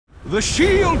The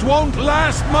shield won't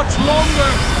last much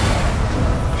longer!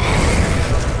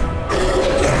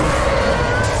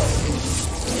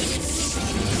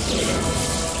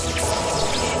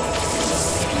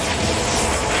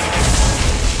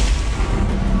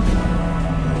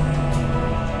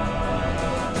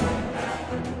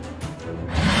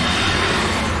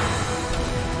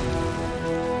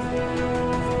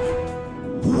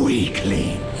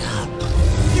 Weakling,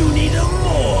 you need a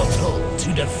mortal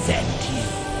to defend you.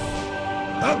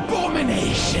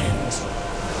 Abominations,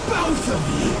 both of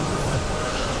you,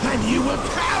 and you will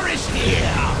perish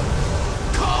here,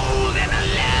 cold and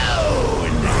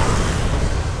alone.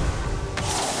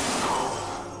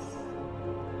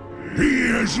 He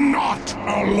is not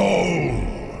alone.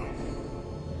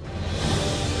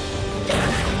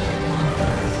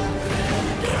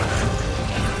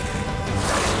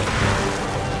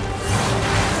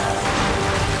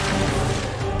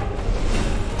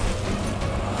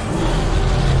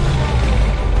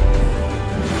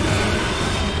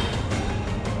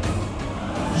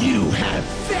 You have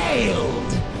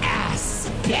failed,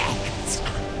 Aspect.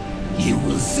 You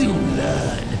will soon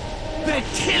learn that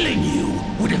killing you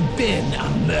would have been a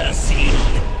mercy.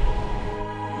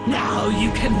 Now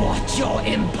you can watch your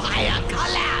empire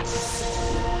collapse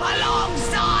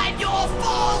alongside your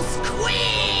false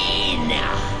queen!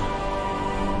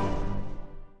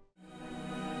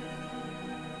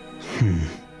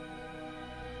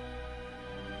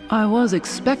 I was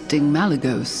expecting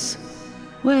Malygos.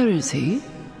 Where is he?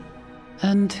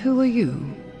 And who are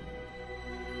you?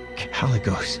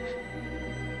 Kalecgos.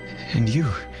 And you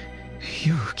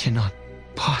cannot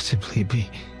possibly be...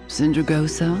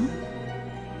 Sindragosa?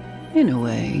 In a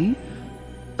way,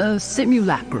 a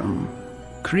simulacrum,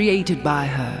 created by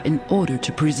her in order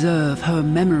to preserve her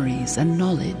memories and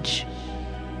knowledge.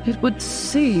 It would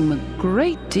seem a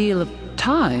great deal of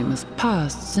time has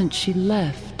passed since she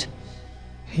left.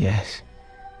 Yes.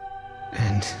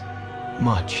 And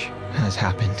much has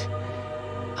happened.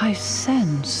 I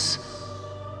sense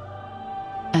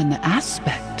an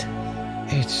aspect.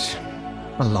 It's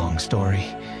a long story.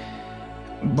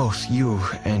 Both you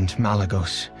and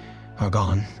Malygos are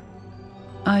gone.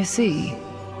 I see.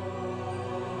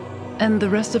 And the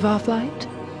rest of our flight?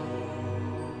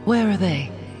 Where are they?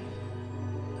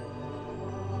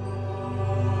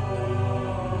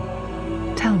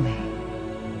 Tell me.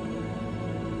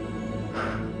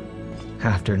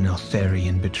 After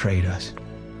Neltharion betrayed us,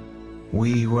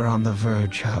 we were on the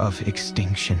verge of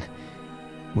extinction.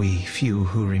 We few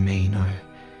who remain are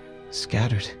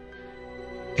scattered,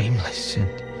 aimless,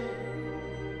 and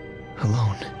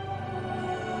alone.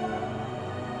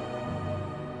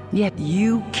 Yet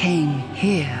you came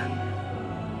here.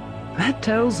 That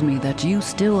tells me that you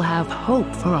still have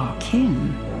hope for our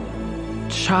kin.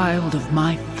 Child of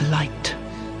my flight,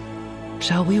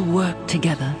 shall we work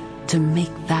together to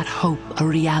make that hope a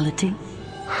reality?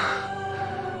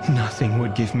 Nothing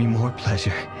would give me more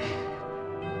pleasure.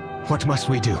 What must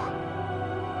we do?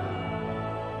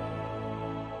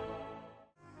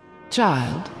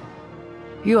 Child,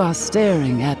 you are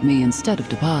staring at me instead of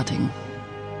departing.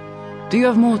 Do you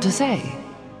have more to say?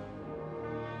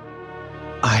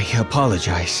 I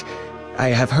apologize. I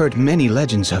have heard many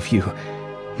legends of you.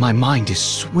 My mind is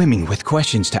swimming with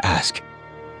questions to ask.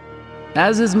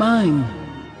 As is mine.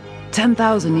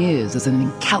 10,000 years is an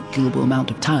incalculable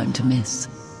amount of time to miss.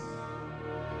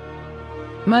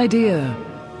 My dear,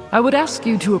 I would ask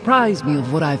you to apprise me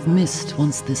of what I've missed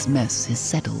once this mess is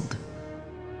settled.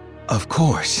 Of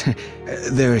course.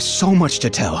 There is so much to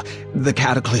tell. The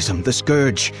Cataclysm, the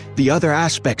Scourge, the other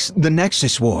aspects, the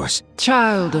Nexus Wars.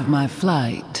 Child of my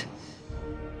flight.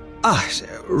 Ah,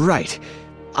 right.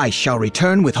 I shall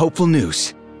return with hopeful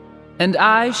news. And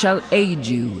I shall aid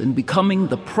you in becoming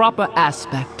the proper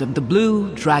aspect of the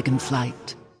Blue Dragonflight.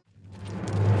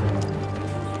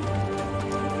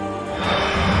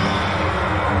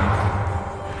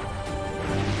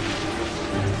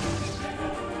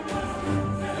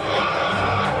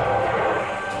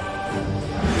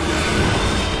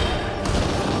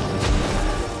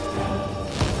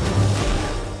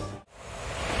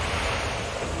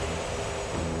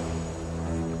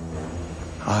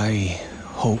 I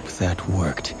hope that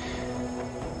worked.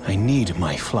 I need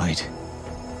my flight.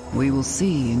 We will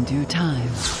see in due time.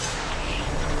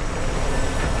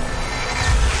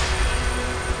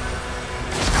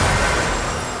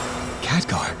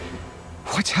 Khadgar,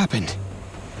 what's happened?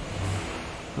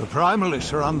 The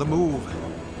Primalists are on the move.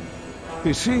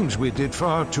 It seems we did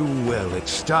far too well at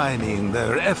stymieing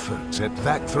their efforts at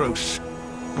Vakthros.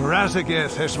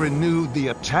 Raszageth has renewed the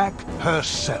attack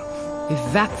herself. If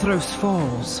Vakthros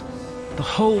falls, the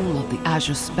whole of the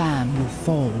Azure Span will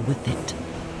fall with it.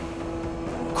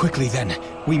 Quickly then,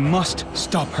 we must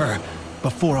stop her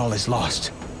before all is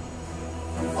lost.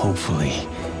 Hopefully,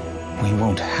 we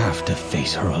won't have to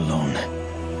face her alone.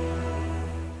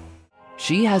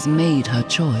 She has made her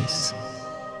choice.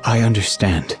 I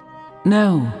understand.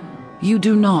 No, you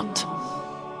do not.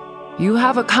 You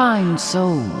have a kind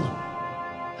soul.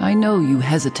 I know you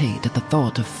hesitate at the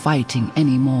thought of fighting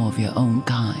any more of your own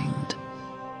kind.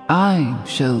 I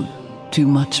showed too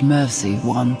much mercy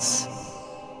once.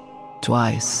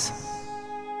 Twice.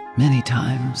 Many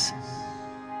times.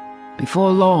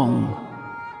 Before long,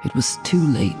 it was too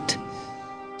late.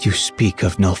 You speak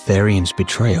of Neltharion's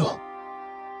betrayal.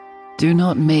 Do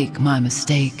not make my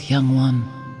mistake, young one.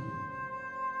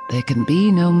 There can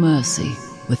be no mercy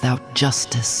without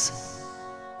justice.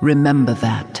 Remember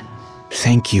that.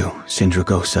 Thank you,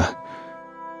 Sindragosa.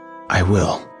 I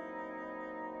will.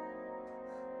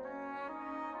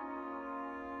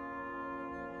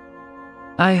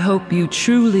 I hope you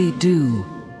truly do,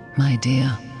 my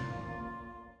dear.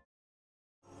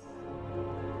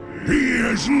 He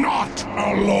is not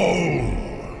alone!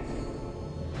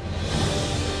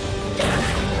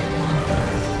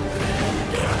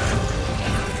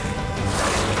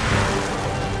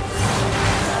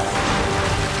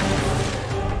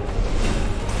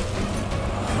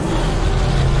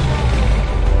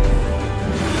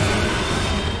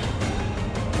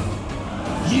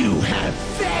 You have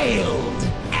failed,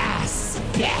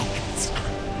 Aspect.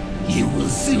 You will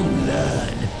soon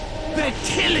learn that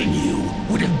killing you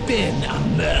would have been a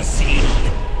mercy.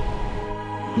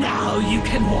 Now you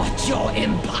can watch your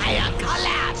empire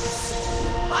collapse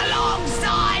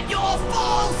alongside your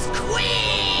false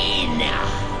queen!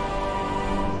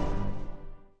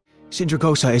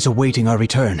 Sindragosa is awaiting our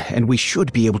return, and we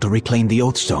should be able to reclaim the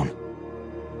Oathstone.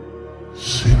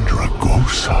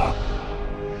 Sindragosa.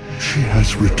 She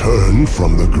has returned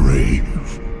from the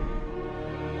grave.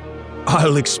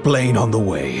 I'll explain on the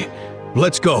way.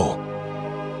 Let's go.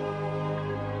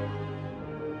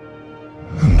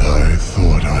 And I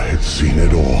thought I had seen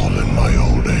it all in my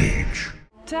old age.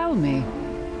 Tell me,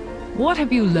 what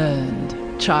have you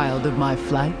learned, child of my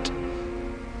flight?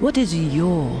 What is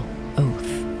your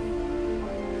oath?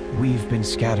 We've been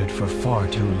scattered for far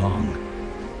too long.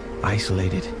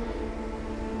 Isolated.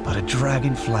 But a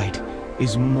dragonflight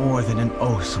is more than an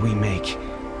oath we make.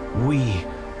 We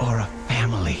are a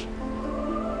family.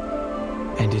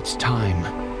 And it's time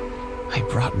I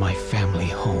brought my family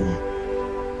home.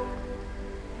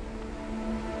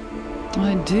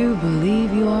 I do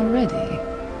believe you are ready,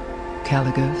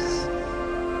 Kalecgos.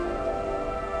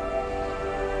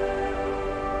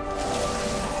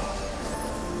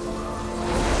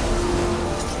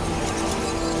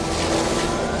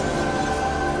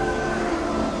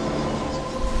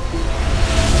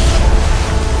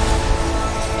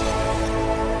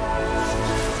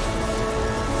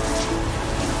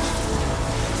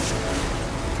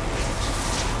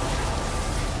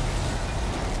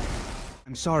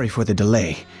 I'm sorry for the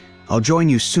delay. I'll join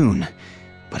you soon.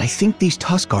 But I think these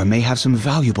Tuskarr may have some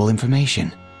valuable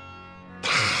information.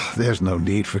 There's no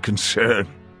need for concern.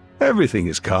 Everything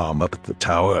is calm up at the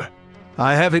tower.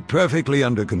 I have it perfectly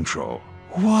under control.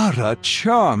 What a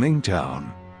charming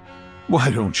town. Why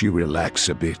don't you relax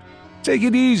a bit? Take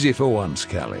it easy for once,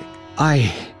 Kalecg.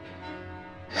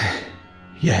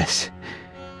 Yes.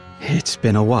 It's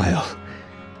been a while.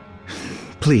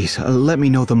 Please, let me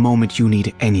know the moment you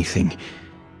need anything.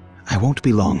 I won't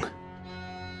be long.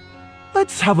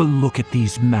 Let's have a look at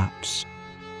these maps.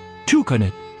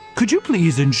 Tukanet, could you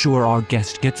please ensure our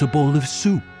guest gets a bowl of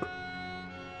soup?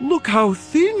 Look how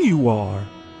thin you are.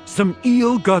 Some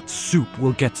eel gut soup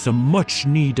will get some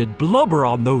much-needed blubber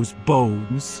on those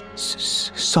bones.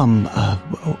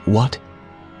 What?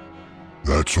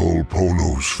 That's old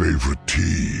Pono's favorite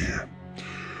tea.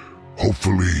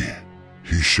 Hopefully,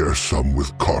 he shares some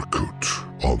with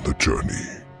Karkut on the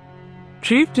journey.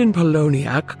 Chieftain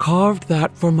Poloniak carved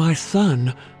that for my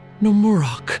son,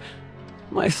 Nomurok.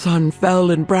 My son fell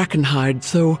in Brackenhide,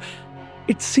 so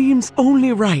it seems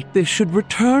only right this should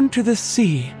return to the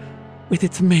sea with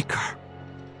its maker.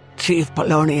 Chief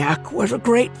Poloniak was a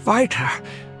great fighter.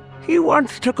 He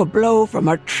once took a blow from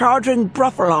a charging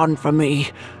Bruffalon for me.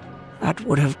 That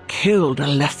would have killed a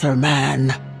lesser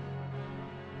man.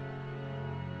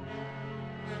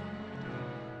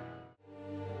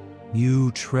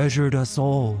 You treasured us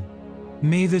all.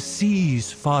 May the seas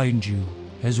find you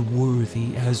as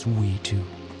worthy as we do.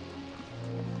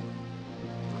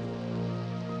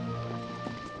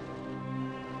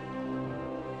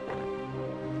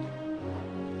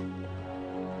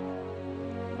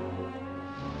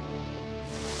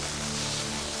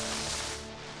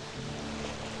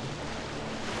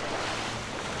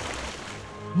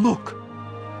 Look!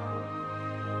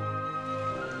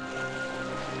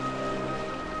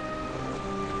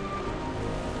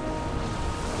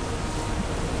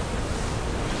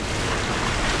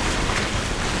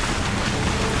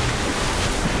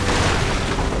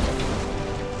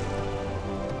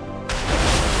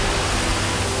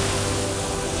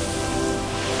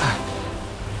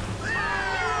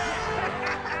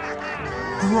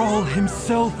 Grawl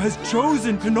himself has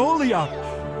chosen Penolia!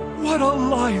 What a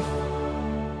life!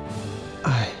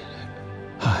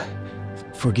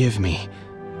 Forgive me.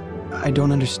 I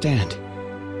don't understand.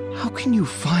 How can you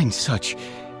find such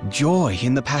joy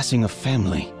in the passing of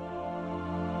family?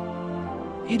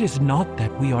 It is not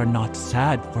that we are not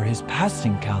sad for his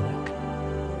passing,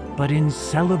 Kalecg, but in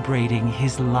celebrating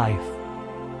his life,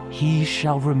 he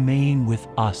shall remain with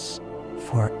us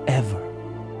forever.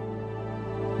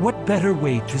 What better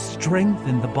way to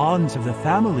strengthen the bonds of the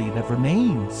family that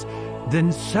remains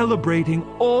than celebrating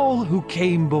all who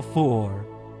came before?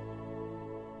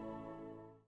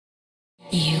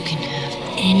 You can have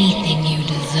anything you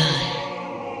desire.